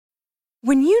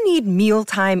When you need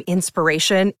mealtime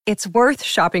inspiration, it's worth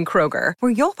shopping Kroger,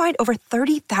 where you'll find over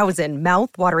 30,000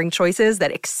 mouth-watering choices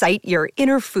that excite your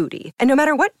inner foodie. And no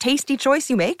matter what tasty choice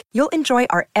you make, you'll enjoy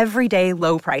our everyday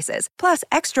low prices, plus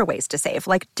extra ways to save,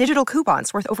 like digital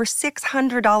coupons worth over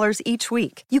 $600 each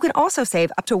week. You can also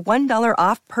save up to $1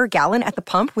 off per gallon at the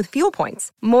pump with fuel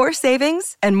points. More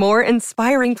savings and more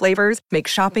inspiring flavors make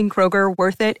shopping Kroger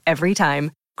worth it every time.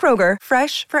 Kroger,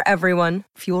 fresh for everyone.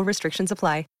 Fuel restrictions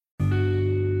apply.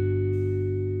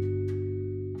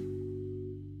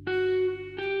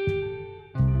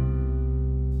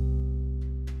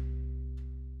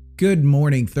 Good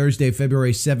morning, Thursday,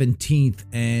 February 17th,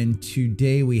 and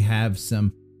today we have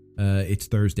some, it's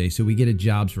Thursday, so we get a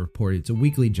jobs report. It's a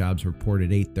weekly jobs report at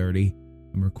 8:30.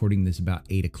 I'm recording this about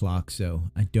 8 o'clock, so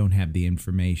I don't have the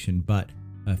information, but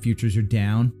futures are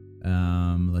down.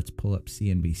 Let's pull up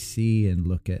CNBC and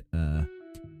look at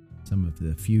some of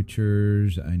the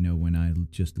futures. I know when I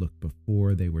just looked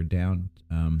before, they were down,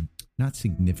 not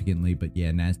significantly, but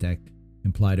yeah, NASDAQ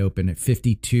implied open at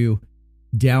 52.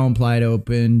 Dow implied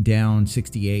open down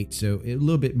 68, so a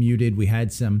little bit muted. We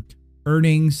had some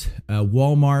earnings.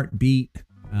 Walmart beat.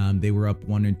 They were up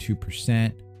 1 and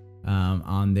 2%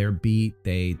 on their beat.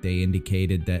 They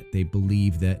indicated that they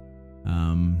believe that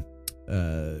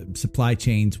supply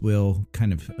chains will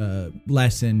kind of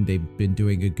lessen. They've been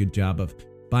doing a good job of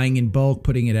buying in bulk,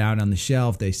 putting it out on the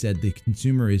shelf. They said the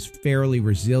consumer is fairly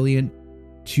resilient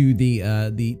to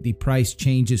the price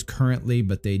changes currently,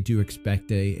 but they do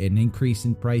expect an increase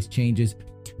in price changes.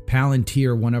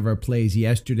 Palantir, one of our plays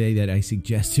yesterday that I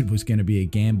suggested was going to be a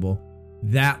gamble,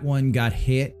 that one got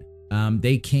hit.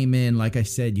 They came in, like I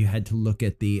said, you had to look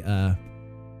at the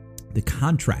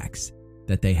contracts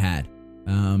that they had.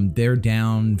 They're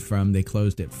down from, they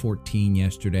closed at 14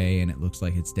 yesterday, and it looks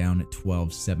like it's down at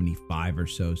 12.75 or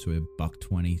so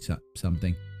 $1.20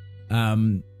 something.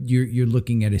 You're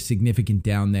looking at a significant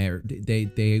down there.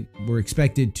 They were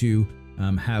expected to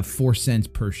have 4 cents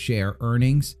per share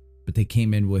earnings, but they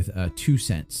came in with 2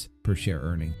 cents per share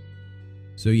earning.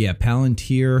 So yeah,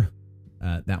 Palantir,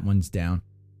 that one's down.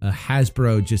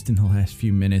 Hasbro, just in the last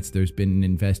few minutes, there's been an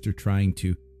investor trying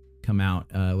to come out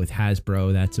with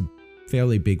Hasbro. That's a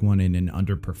fairly big one and an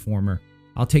underperformer.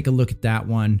 I'll take a look at that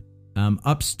one.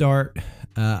 Upstart,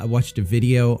 I watched a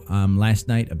video last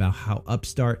night about how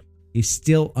Upstart is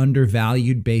still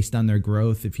undervalued based on their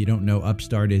growth. If you don't know,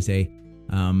 Upstart is a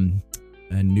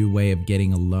new way of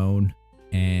getting a loan,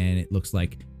 and it looks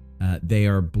like they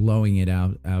are blowing it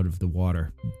out of the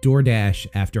water. DoorDash,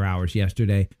 after hours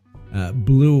yesterday,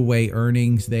 blew away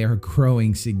earnings. They are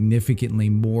growing significantly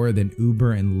more than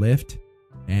Uber and Lyft,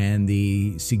 and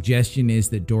the suggestion is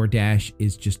that DoorDash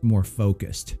is just more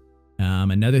focused.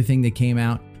 Another thing that came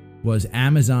out was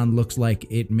Amazon looks like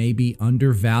it may be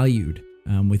undervalued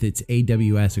with its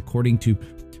AWS, according to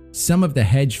some of the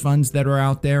hedge funds that are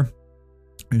out there.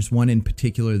 There's one in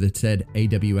particular that said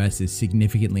AWS is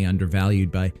significantly undervalued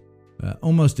by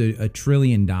almost $1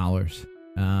 trillion.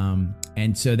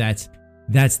 And so that's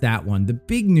that one. The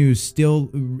big news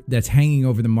still that's hanging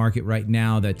over the market right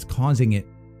now that's causing it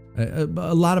a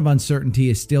lot of uncertainty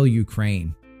is still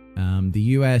Ukraine. The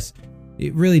U.S.,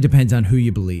 it really depends on who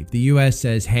you believe. The U.S.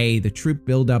 says, hey, the troop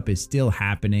buildup is still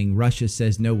happening. Russia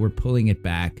says, no, we're pulling it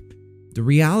back. The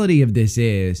reality of this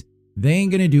is they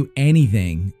ain't going to do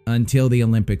anything until the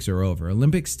Olympics are over.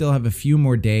 Olympics still have a few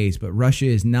more days, but Russia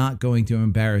is not going to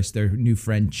embarrass their new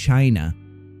friend China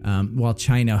while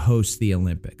China hosts the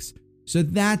Olympics. So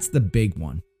that's the big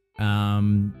one.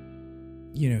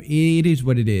 It is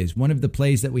what it is. One of the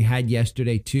plays that we had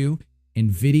yesterday too,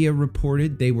 NVIDIA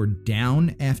reported they were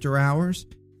down after hours,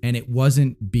 and it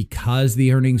wasn't because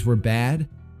the earnings were bad.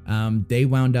 They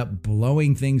wound up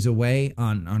blowing things away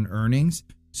on earnings.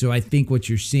 So I think what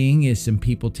you're seeing is some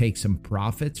people take some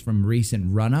profits from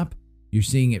recent run-up. You're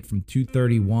seeing it from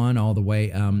 231 all the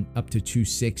way up to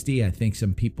 260. I think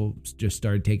some people just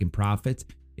started taking profits.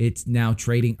 It's now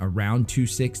trading around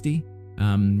 260.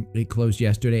 It closed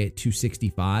yesterday at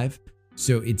 265.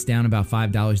 So it's down about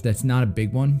 $5. That's not a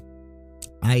big one.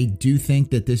 I do think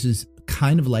that this is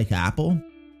kind of like Apple.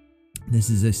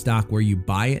 This is a stock where you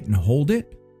buy it and hold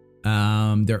it.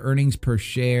 Their earnings per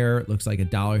share looks like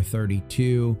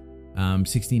 $1.32,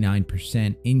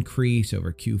 69% increase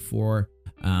over Q4.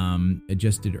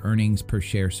 Adjusted earnings per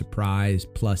share surprise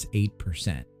plus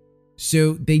 8%.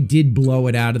 So they did blow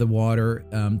it out of the water.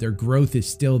 Their growth is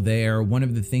still there. One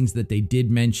of the things that they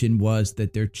did mention was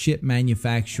that their chip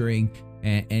manufacturing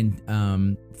and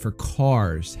for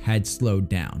cars had slowed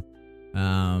down.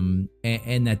 And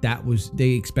that was, they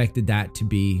expected that to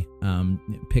be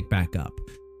picked back up.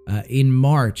 In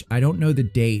March, I don't know the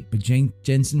date, but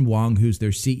Jensen Huang, who's their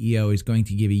CEO, is going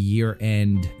to give a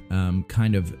year-end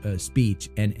kind of speech.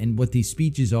 And what these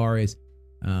speeches are is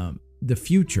the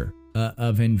future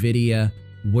of NVIDIA,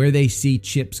 where they see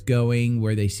chips going,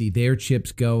 where they see their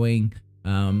chips going.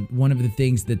 One of the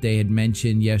things that they had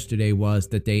mentioned yesterday was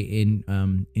that they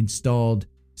installed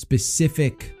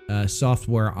specific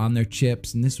software on their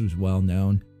chips, and this was well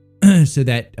known, so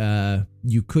that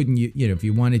you couldn't, if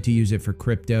you wanted to use it for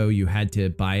crypto, you had to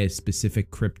buy a specific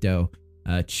crypto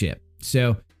chip.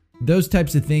 So those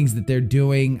types of things that they're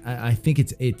doing, I think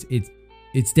it's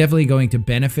definitely going to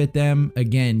benefit them.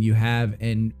 Again, you have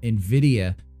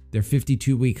NVIDIA. Their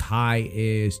 52-week high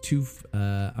is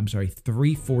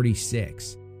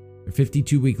 346. Their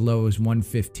 52-week low is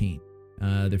 115.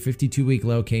 Their 52-week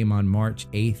low came on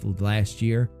March 8th last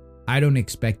year. I don't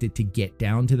expect it to get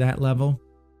down to that level.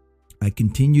 I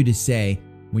continue to say,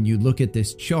 when you look at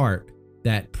this chart,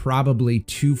 that probably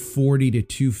 240 to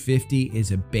 250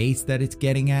 is a base that it's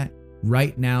getting at.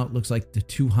 Right now, it looks like the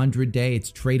 200-day,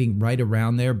 it's trading right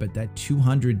around there, but that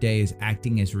 200-day is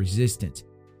acting as resistance.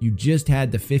 You just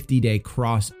had the 50-day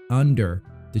cross under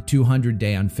the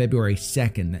 200-day on February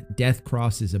 2nd. That death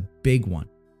cross is a big one.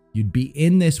 You'd be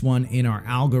in this one in our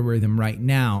algorithm right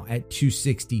now at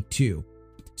 262.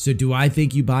 So do I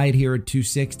think you buy it here at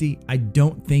 260? I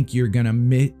don't think you're going to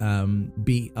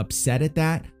be upset at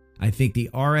that. I think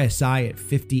the RSI at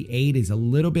 58 is a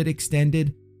little bit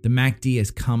extended. The MACD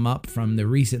has come up from the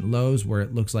recent lows where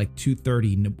it looks like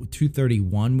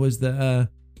 231 was the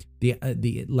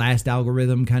last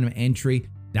algorithm kind of entry.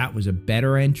 That was a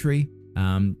better entry.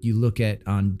 You look at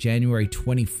on January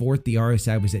 24th, the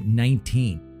RSI was at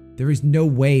 19. There is no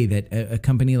way that a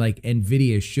company like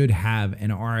NVIDIA should have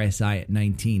an RSI at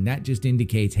 19. That just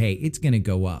indicates, hey, it's going to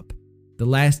go up. The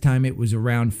last time it was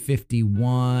around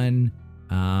 51,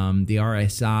 the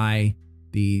RSI,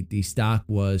 the stock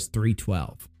was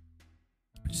 312.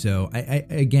 So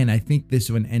I think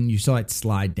this one, and you saw it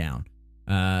slide down.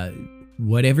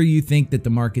 Whatever you think that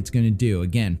the market's going to do,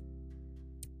 again,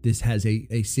 this has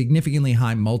a significantly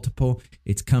high multiple.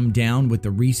 It's come down with the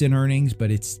recent earnings,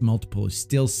 but its multiple is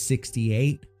still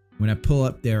 68. When I pull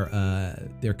up their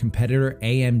competitor,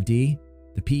 AMD,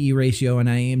 the PE ratio on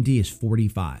AMD is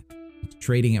 45. It's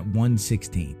trading at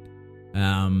 116.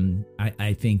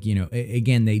 I think,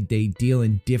 again, they deal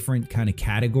in different kind of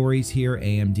categories here,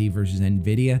 AMD versus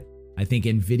NVIDIA. I think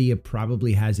NVIDIA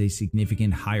probably has a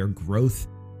significant higher growth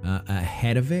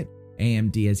ahead of it.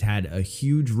 AMD has had a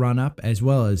huge run up as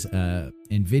well as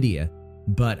NVIDIA,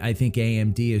 but I think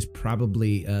AMD is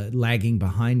probably lagging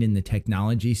behind in the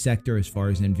technology sector as far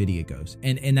as NVIDIA goes.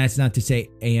 And that's not to say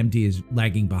AMD is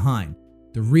lagging behind.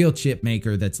 The real chip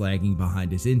maker that's lagging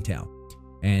behind is Intel,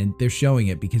 and they're showing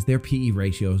it because their PE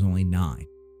ratio is only 9.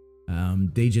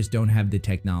 They just don't have the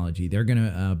technology. They're going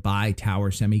to buy Tower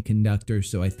Semiconductor,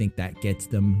 so I think that gets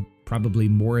them probably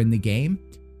more in the game.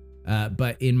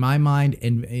 But in my mind,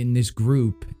 and in this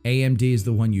group, AMD is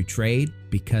the one you trade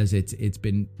because it's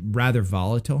been rather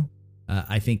volatile.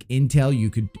 I think Intel, you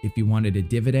could, if you wanted a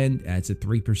dividend, it's a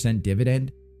 3%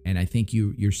 dividend, and I think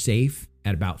you're safe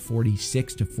at about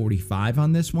 46 to 45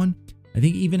 on this one. I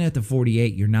think even at the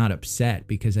 48, you're not upset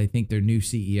because I think their new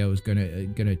CEO is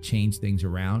gonna change things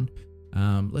around.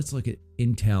 Let's look at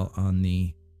Intel on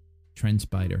the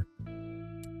TrendSpider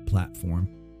platform.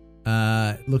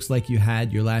 Looks like you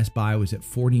had your last buy was at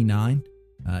 49.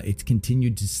 It's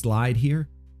continued to slide here.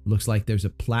 Looks like there's a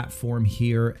platform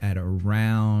here at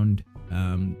around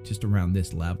just around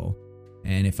this level.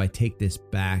 And if I take this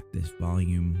back, this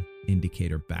volume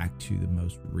indicator back to the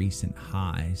most recent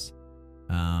highs,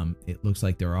 it looks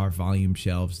like there are volume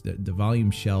shelves. The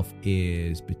volume shelf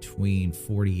is between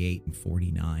 48 and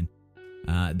 49.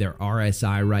 Their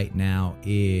RSI right now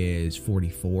is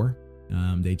 44.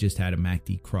 They just had a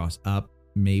MACD cross up.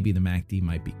 Maybe the MACD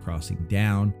might be crossing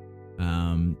down.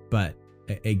 But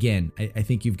again, I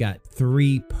think you've got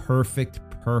 3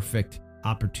 perfect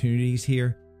opportunities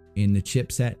here in the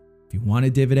chipset. If you want a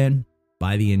dividend,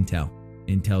 buy the Intel.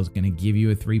 Intel's going to give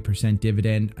you a 3%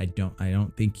 dividend. I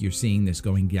don't think you're seeing this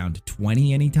going down to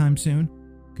 20 anytime soon.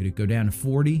 Could it go down to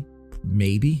 40?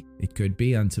 Maybe. It could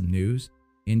be on some news.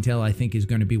 Intel, I think, is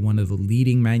going to be one of the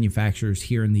leading manufacturers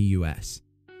here in the US.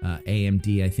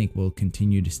 AMD, I think, will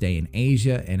continue to stay in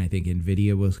Asia, and I think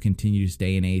NVIDIA will continue to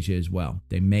stay in Asia as well.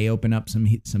 They may open up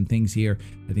some things here.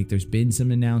 I think there's been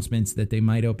some announcements that they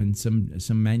might open some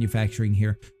manufacturing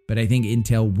here, but I think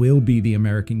Intel will be the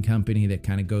American company that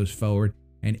kind of goes forward.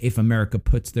 And if America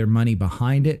puts their money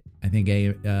behind it, I think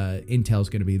Intel is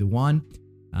going to be the one.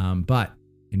 But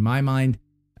in my mind,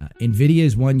 NVIDIA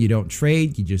is one you don't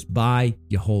trade, you just buy,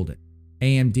 you hold it.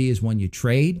 AMD is one you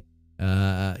trade.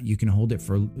 You can hold it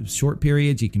for short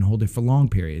periods. You can hold it for long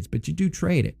periods, but you do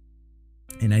trade it.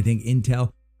 And I think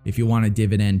Intel, if you want a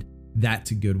dividend,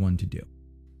 that's a good one to do.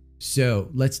 So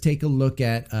let's take a look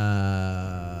at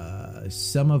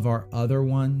some of our other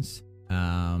ones.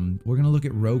 We're going to look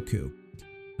at Roku.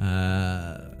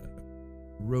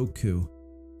 Roku.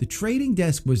 The trading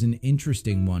desk was an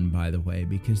interesting one, by the way,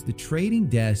 because the trading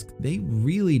desk, they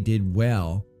really did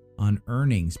well on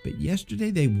earnings, but yesterday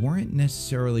they weren't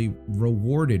necessarily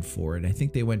rewarded for it. I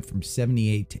think they went from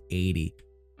 78 to 80.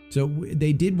 So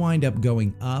they did wind up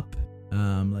going up.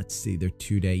 Let's see, their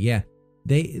 2-day. Yeah,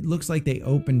 it looks like they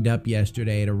opened up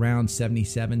yesterday at around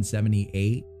 77,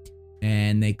 78,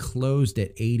 and they closed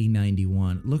at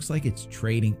 80.91. It looks like it's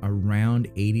trading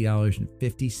around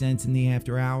 $80.50 in the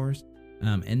after hours.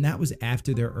 And that was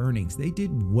after their earnings. They did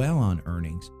well on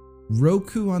earnings.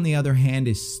 Roku, on the other hand,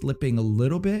 is slipping a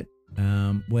little bit.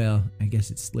 Well, I guess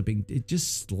it's slipping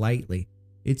just slightly.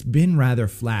 It's been rather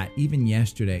flat. Even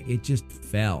yesterday, it just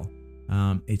fell.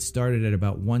 It started at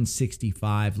about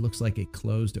 165. Looks like it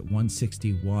closed at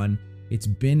 161. It's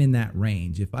been in that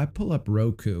range. If I pull up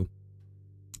Roku,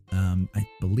 I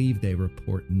believe they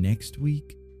report next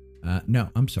week. No,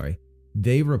 I'm sorry.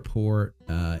 They report,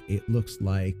 it looks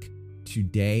like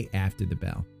today after the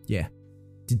bell. Yeah,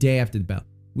 today after the bell.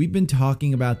 We've been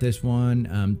talking about this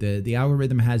one. The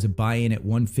algorithm has a buy-in at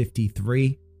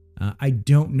 153. I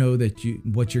don't know that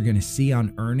what you're going to see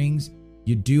on earnings.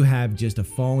 You do have just a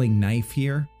falling knife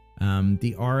here.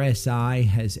 The RSI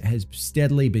has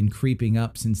steadily been creeping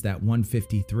up since that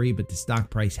 153, but the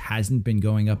stock price hasn't been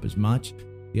going up as much.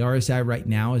 The RSI right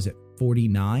now is at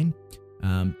 49.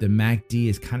 The MACD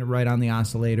is kind of right on the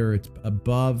oscillator. It's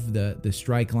above the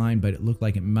strike line, but it looked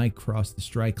like it might cross the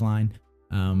strike line.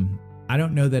 I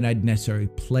don't know that I'd necessarily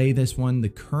play this one. The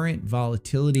current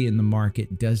volatility in the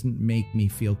market doesn't make me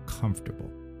feel comfortable.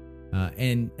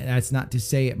 And that's not to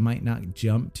say it might not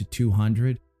jump to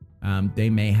 200. They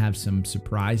may have some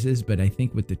surprises, but I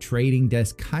think with the trading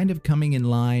desk kind of coming in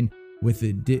line with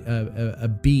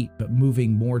a beat, but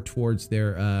moving more towards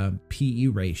their PE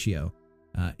ratio.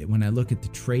 When I look at the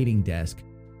trading desk,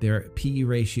 their PE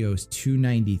ratio is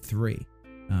 293.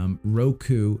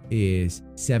 Roku is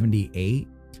 78.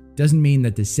 Doesn't mean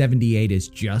that the 78 is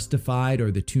justified or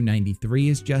the 293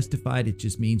 is justified. It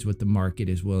just means what the market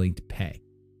is willing to pay.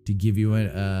 To give you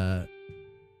an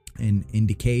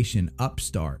indication,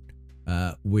 Upstart,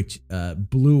 which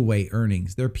blew away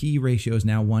earnings, their PE ratio is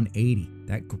now 180.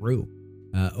 That grew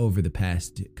over the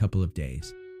past couple of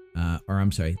days.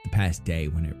 The past day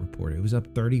when it reported. It was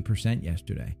up 30%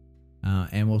 yesterday.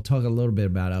 And we'll talk a little bit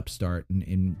about Upstart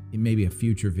in maybe a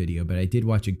future video, but I did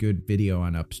watch a good video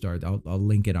on Upstart. I'll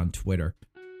link it on Twitter.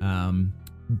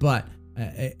 But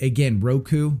again,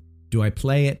 Roku, do I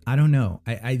play it? I don't know.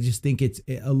 I just think it's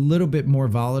a little bit more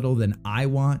volatile than I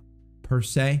want, per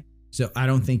se. So I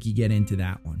don't think you get into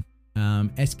that one.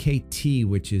 SKT,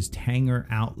 which is Tanger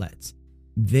Outlets.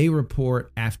 They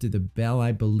report after the bell,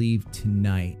 I believe,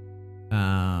 tonight.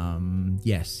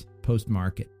 Yes,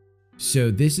 post-market.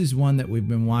 So this is one that we've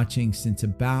been watching since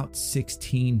about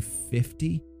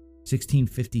 1650.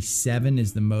 1657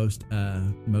 is the most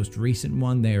recent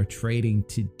one. They are trading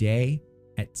today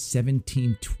at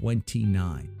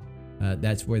 1729.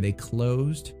 That's where they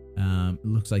closed. It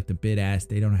looks like the bid ask,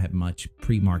 they don't have much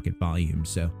pre-market volume.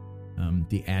 So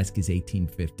the ask is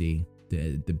 1850.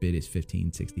 The bid is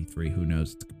 1563. Who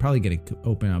knows? It's probably going to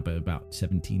open up at about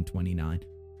 1729.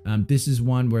 This is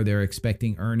one where they're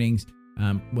expecting earnings.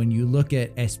 When you look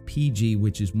at SPG,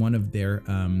 which is one of their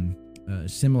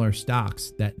similar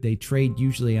stocks that they trade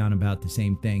usually on about the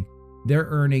same thing, their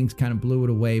earnings kind of blew it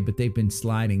away, but they've been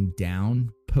sliding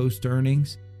down post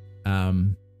earnings.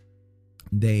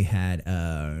 They had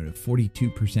a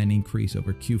 42% increase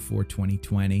over Q4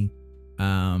 2020.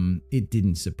 It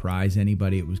didn't surprise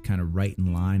anybody. It was kind of right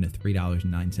in line, a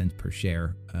 $3.09 per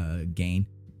share gain.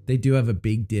 They do have a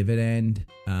big dividend.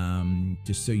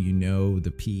 Just so you know,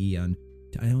 the PE on,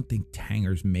 I don't think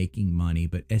Tanger's making money,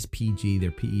 but SPG,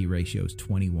 their PE ratio is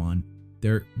 21.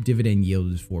 Their dividend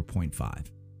yield is 4.5.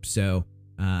 So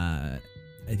I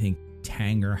think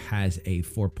Tanger has a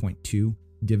 4.2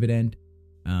 dividend.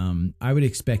 I would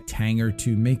expect Tanger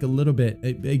to make a little bit.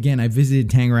 Again, I visited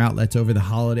Tanger Outlets over the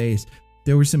holidays.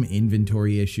 There were some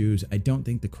inventory issues. I don't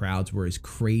think the crowds were as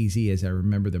crazy as I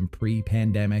remember them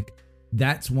pre-pandemic.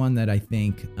 That's one that I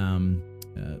think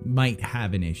might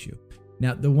have an issue.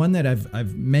 Now, the one that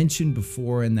I've mentioned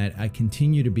before and that I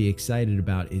continue to be excited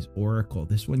about is Oracle.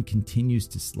 This one continues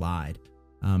to slide.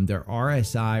 Their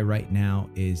RSI right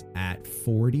now is at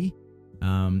 40.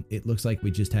 It looks like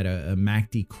we just had a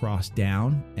MACD cross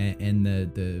down, and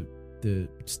the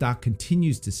stock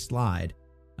continues to slide.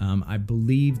 I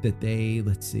believe that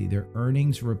their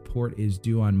earnings report is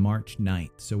due on March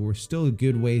 9th. So we're still a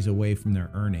good ways away from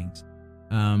their earnings.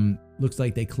 Looks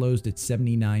like they closed at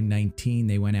 79.19.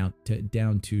 They went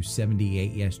down to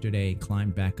 78 yesterday and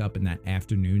climbed back up in that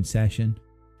afternoon session.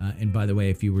 And by the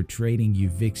way, if you were trading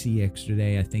UVIXI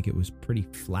yesterday, I think it was pretty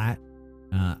flat.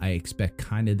 I expect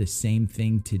kind of the same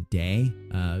thing today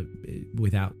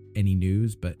without any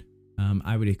news, but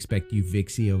I would expect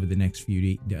UVIXI over the next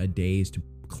few days to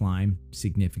climb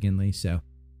significantly. So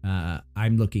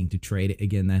I'm looking to trade it.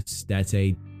 Again, that's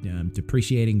a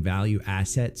depreciating value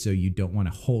asset, so you don't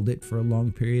want to hold it for a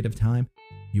long period of time.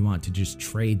 You want to just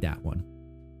trade that one.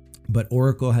 But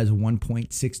Oracle has a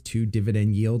 1.62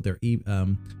 dividend yield. Their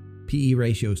PE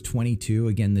ratio is 22.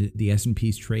 Again, the S&P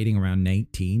is trading around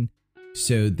 19.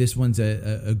 So this one's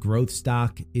a growth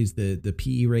stock. Is the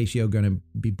PE ratio going to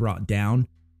be brought down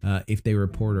if they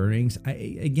report earnings?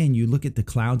 Again, you look at the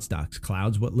cloud stocks.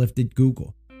 Cloud's what lifted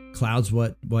Google. Cloud's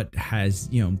what has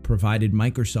provided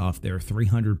Microsoft their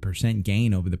 300%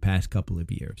 gain over the past couple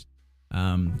of years.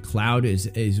 Cloud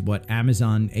is what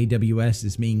Amazon AWS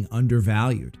is being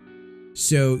undervalued.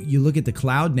 So you look at the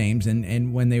cloud names,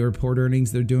 and when they report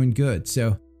earnings, they're doing good.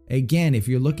 So again, if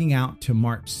you're looking out to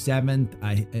March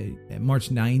 7th, March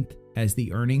 9th as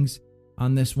the earnings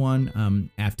on this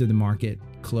one after the market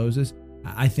closes,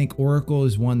 I think Oracle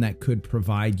is one that could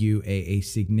provide you a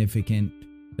significant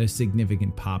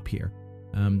pop here.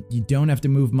 You don't have to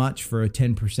move much for a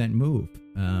 10% move.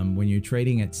 When you're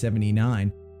trading at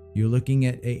 79, you're looking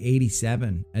at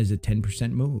 87 as a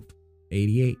 10% move,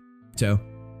 88. So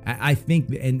I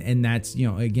think, and that's,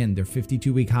 again, their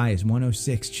 52-week high is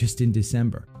 106 just in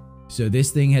December. So this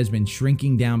thing has been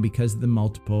shrinking down because of the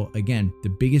multiple. Again, the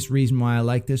biggest reason why I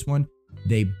like this one,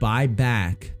 they buy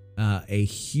back a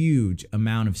huge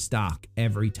amount of stock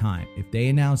every time. If they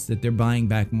announce that they're buying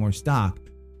back more stock,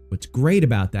 what's great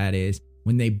about that is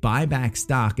when they buy back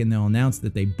stock and they'll announce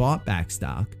that they bought back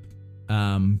stock,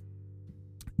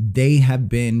 they have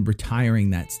been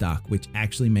retiring that stock, which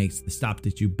actually makes the stock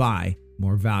that you buy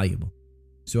more valuable.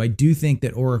 So I do think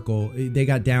that Oracle, they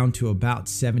got down to about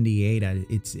 78.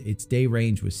 Its day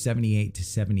range was 78 to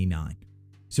 79.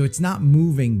 So it's not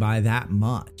moving by that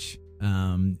much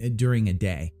during a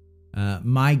day.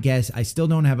 My guess, I still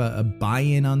don't have a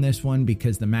buy-in on this one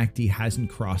because the MACD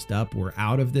hasn't crossed up. We're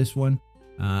out of this one.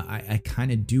 I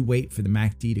kind of do wait for the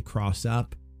MACD to cross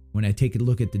up. When I take a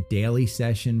look at the daily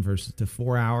session versus the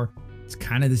 4-hour, it's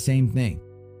kind of the same thing.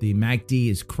 The MACD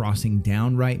is crossing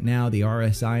down right now. The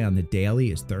RSI on the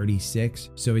daily is 36,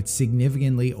 so it's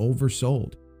significantly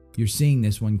oversold. You're seeing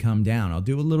this one come down. I'll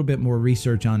do a little bit more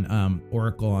research on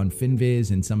Oracle on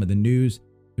FinViz and some of the news.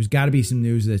 There's got to be some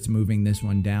news that's moving this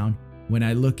one down. When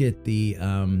I look at the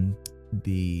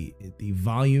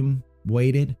volume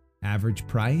weighted average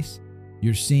price,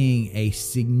 you're seeing a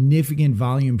significant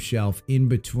volume shelf in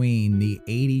between the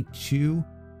 82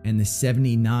 and the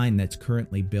 79 that's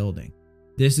currently building.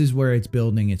 This is where it's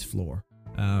building its floor,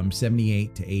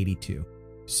 78 to 82.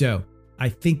 So I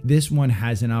think this one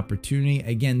has an opportunity.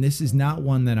 Again, this is not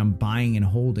one that I'm buying and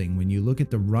holding. When you look at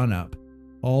the run up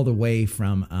all the way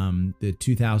from the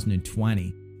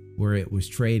 2020 where it was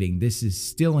trading, this is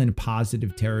still in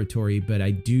positive territory, but I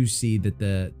do see that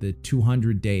the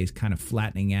 200 day is kind of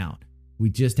flattening out. We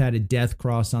just had a death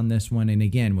cross on this one. And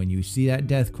again, when you see that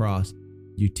death cross,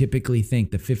 you typically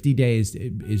think the 50 days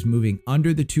is moving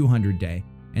under the 200 day,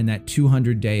 and that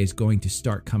 200 day is going to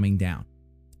start coming down.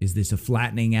 Is this a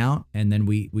flattening out and then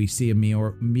we see a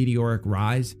meteoric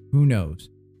rise? Who knows?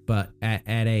 But at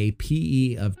a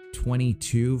PE of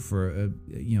 22 for a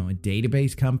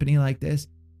database company like this,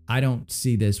 I don't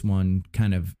see this one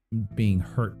kind of being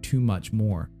hurt too much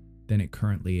more than it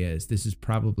currently is. This is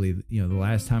probably, the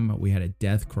last time we had a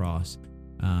death cross,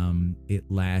 it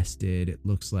lasted, it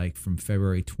looks like, from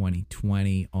February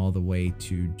 2020 all the way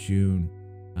to June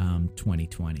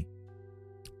 2020.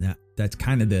 That's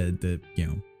kind of the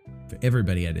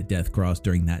everybody had a death cross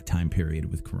during that time period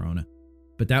with Corona.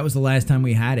 But that was the last time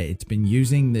we had it. It's been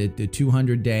using the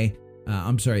 200 day,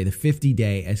 the 50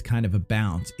 day as kind of a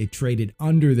bounce. It traded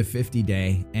under the 50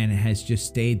 day and it has just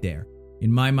stayed there.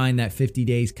 In my mind, that 50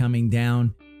 days coming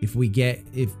down, if we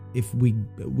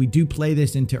do play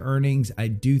this into earnings, I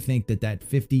do think that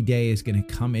 50 day is going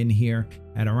to come in here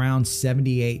at around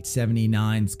 78,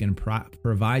 79. It's going to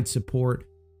provide support,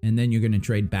 and then you're going to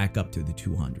trade back up to the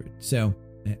 200. So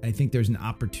I think there's an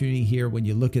opportunity here when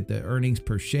you look at the earnings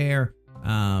per share,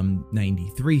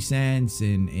 93 cents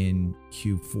in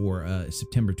Q4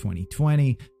 September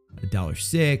 2020.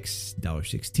 $1.06,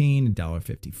 $1.16,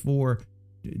 $1.54.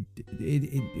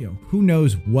 Who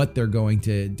knows what they're going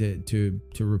to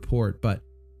report, but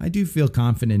I do feel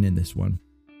confident in this one.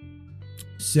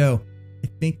 So I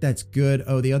think that's good.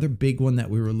 Oh, the other big one that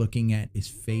we were looking at is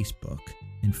Facebook,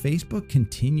 and Facebook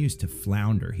continues to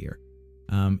flounder here.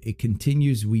 It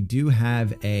continues. We do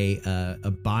have a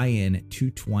buy-in at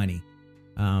 220.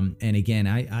 And again,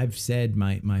 I've said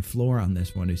my floor on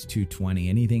this one is 220.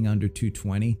 Anything under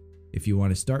 220, if you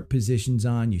want to start positions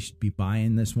on, you should be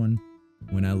buying this one.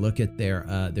 When I look at their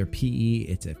PE,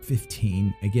 it's at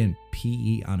 15. Again,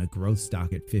 PE on a growth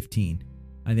stock at 15.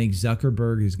 I think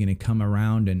Zuckerberg is going to come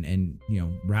around and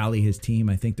rally his team.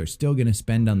 I think they're still going to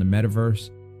spend on the metaverse.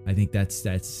 I think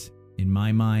that's in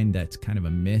my mind, that's kind of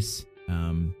a miss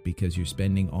because you're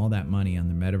spending all that money on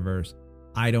the metaverse.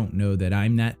 I don't know that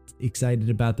I'm that excited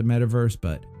about the metaverse,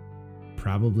 but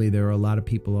probably there are a lot of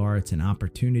people are. It's an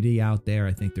opportunity out there.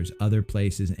 I think there's other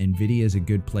places. NVIDIA is a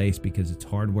good place because it's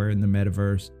hardware in the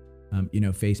metaverse.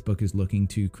 Facebook is looking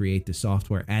to create the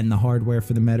software and the hardware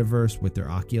for the metaverse with their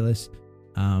Oculus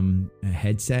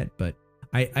headset. But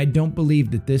I don't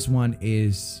believe that this one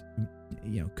is,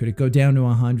 could it go down to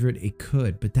 100? It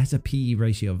could, but that's a PE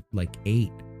ratio of like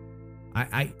 8.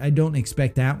 I don't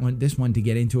expect this one to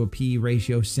get into a PE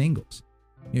ratio singles.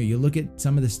 You look at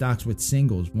some of the stocks with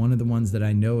singles. One of the ones that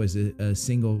I know is a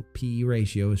single PE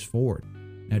ratio is Ford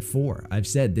at 4. I've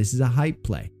said this is a hype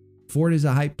play. Ford is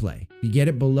a hype play. If you get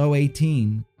it below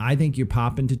 18, I think you're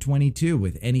popping to 22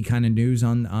 with any kind of news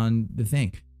on the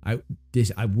thing. I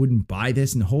wouldn't buy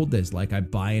this and hold this like I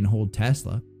buy and hold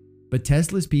Tesla, but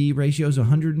Tesla's PE ratio is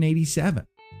 187.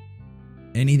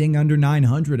 Anything under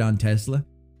 900 on Tesla,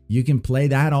 you can play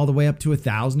that all the way up to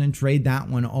 1,000 and trade that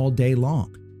one all day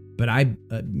long. But I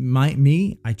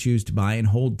choose to buy and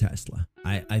hold Tesla.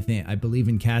 I believe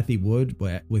in Cathie Wood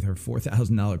with her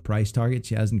 $4,000 price target.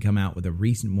 She hasn't come out with a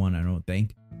recent one, I don't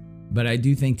think. But I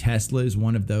do think Tesla is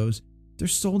one of those. They're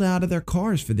sold out of their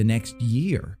cars for the next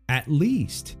year, at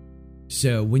least.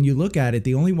 So when you look at it,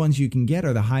 the only ones you can get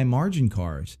are the high margin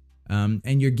cars.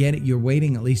 And you're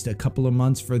waiting at least a couple of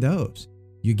months for those.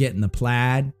 You're getting the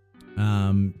Plaid.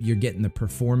 You're getting the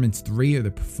Performance 3 or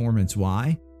the Performance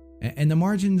Y. And the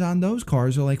margins on those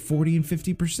cars are like 40 and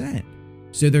 50%.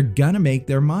 So they're going to make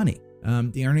their money.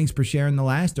 The earnings per share in the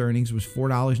last earnings was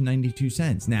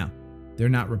 $4.92. Now, they're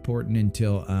not reporting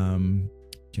until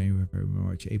January, February,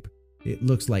 March, April. It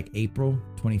looks like April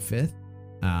 25th.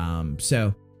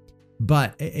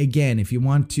 But again, if you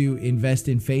want to invest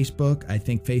in Facebook, I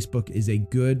think Facebook is a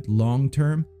good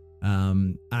long-term.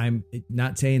 I'm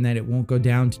not saying that it won't go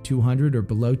down to 200 or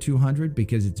below 200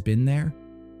 because it's been there.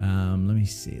 Let me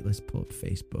see. Let's pull up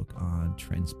Facebook on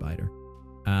TrendSpider.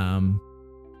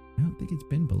 I don't think it's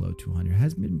been below 200. It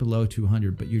hasn't been below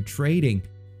 200, but you're trading.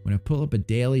 When I pull up a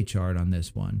daily chart on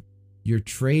this one, you're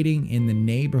trading in the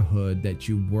neighborhood that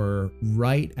you were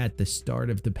right at the start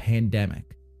of the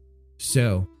pandemic.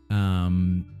 So,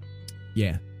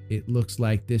 it looks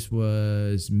like this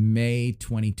was May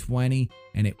 2020,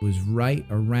 and it was right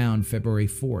around February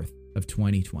 4th of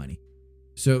 2020.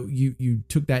 So you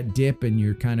took that dip and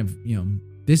you're kind of,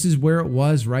 this is where it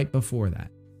was right before that.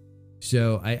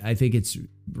 So I think it's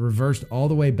reversed all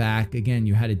the way back. Again,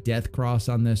 you had a death cross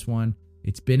on this one.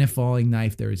 It's been a falling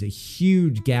knife. There is a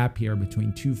huge gap here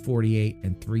between 248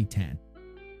 and 310.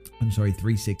 I'm sorry,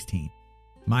 316.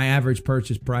 My average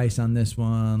purchase price on this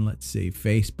one, let's see,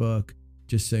 Facebook,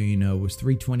 just so you know, was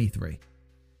 323.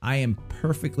 I am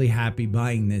perfectly happy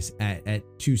buying this at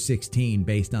 216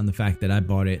 based on the fact that I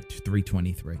bought it at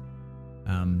 323.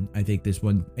 I think this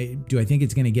one, do I think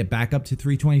it's going to get back up to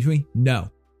 323? No,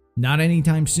 not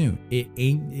anytime soon. It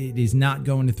is not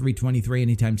going to 323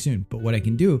 anytime soon. But what I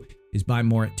can do is buy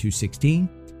more at 216,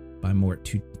 buy more at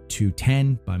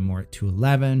 210, buy more at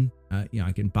 211.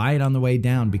 I can buy it on the way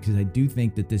down because I do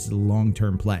think that this is a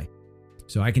long-term play.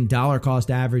 So I can dollar cost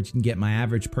average and get my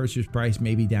average purchase price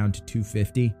maybe down to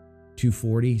 250,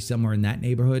 240, somewhere in that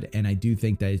neighborhood. And I do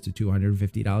think that it's a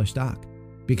 $250 stock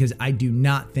because I do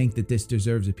not think that this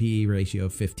deserves a PE ratio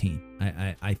of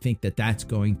 15. I think that that's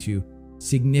going to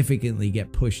significantly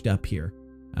get pushed up here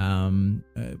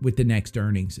with the next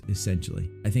earnings,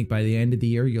 essentially. I think by the end of the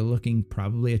year, you're looking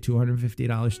probably a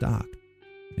 $250 stock.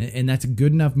 And that's a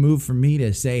good enough move for me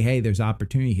to say, hey, there's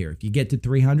opportunity here. If you get to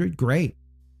 300, great.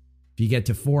 If you get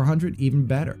to 400, even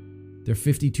better. Their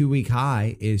 52-week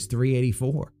high is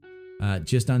 384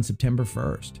 just on September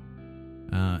 1st.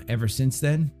 Ever since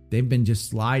then, they've been just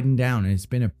sliding down, and it's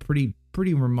been a pretty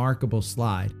remarkable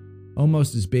slide,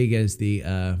 almost as big as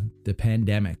the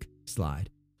pandemic slide.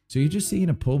 So you're just seeing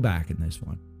a pullback in this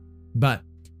one. But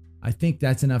I think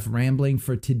that's enough rambling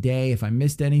for today. If I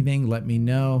missed anything, let me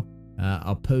know.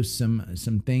 I'll post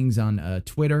some things on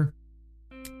Twitter.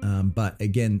 But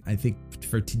again, I think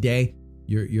for today,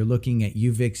 you're looking at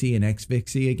UVIXI and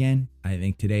XVIXI again. I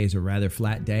think today is a rather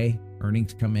flat day.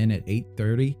 Earnings come in at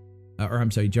 8:30,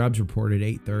 jobs report at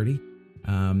 8:30.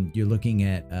 You're looking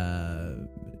at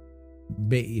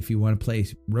if you want to play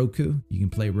Roku, you can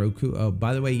play Roku. Oh,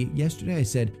 by the way, yesterday I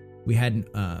said we had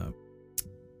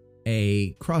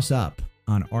a cross up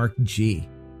on ARKG,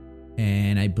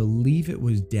 and I believe it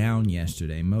was down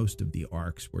yesterday. Most of the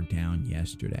ARKs were down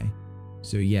yesterday.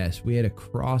 So yes, we had a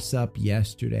cross up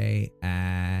yesterday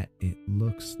at, it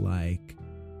looks like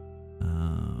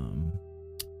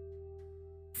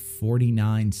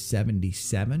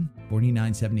 49.77,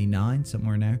 49.79,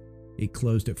 somewhere in there. It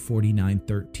closed at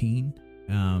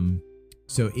 49.13.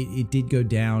 So it did go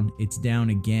down. It's down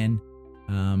again.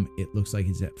 It looks like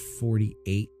it's at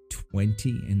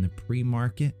 48.20 in the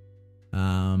pre-market.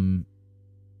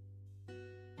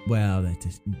 Well, it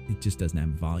just doesn't have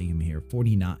volume here.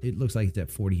 49. It looks like it's at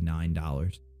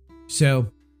 $49.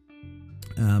 So,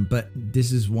 but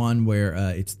this is one where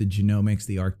it's the genomics,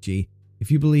 the ARKG.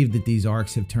 If you believe that these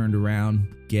ARKs have turned around,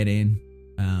 get in.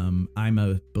 I'm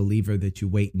a believer that you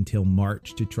wait until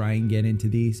March to try and get into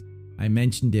these. I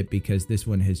mentioned it because this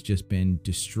one has just been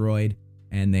destroyed,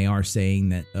 and they are saying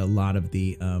that a lot of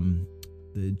the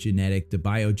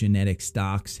biogenetic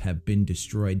stocks have been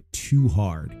destroyed too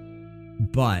hard.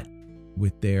 But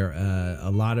with their a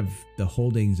lot of the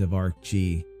holdings of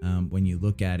ARKG, when you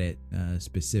look at it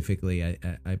specifically,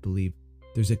 I believe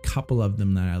there's a couple of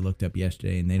them that I looked up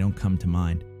yesterday, and they don't come to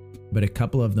mind. But a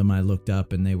couple of them I looked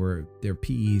up, and their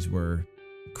PEs were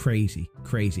crazy,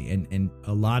 and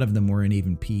a lot of them weren't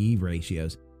even PE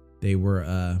ratios. They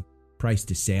were price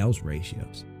to sales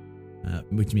ratios,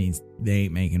 which means they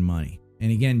ain't making money.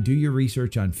 And again, do your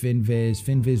research on FinViz.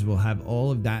 FinViz will have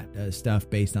all of that stuff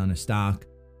based on a stock.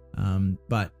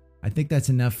 But I think that's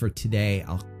enough for today.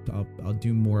 I'll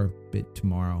do more bit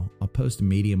tomorrow. I'll post a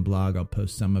Medium blog. I'll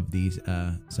post some of these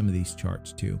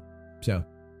charts too. So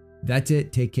that's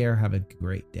it. Take care. Have a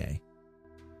great day.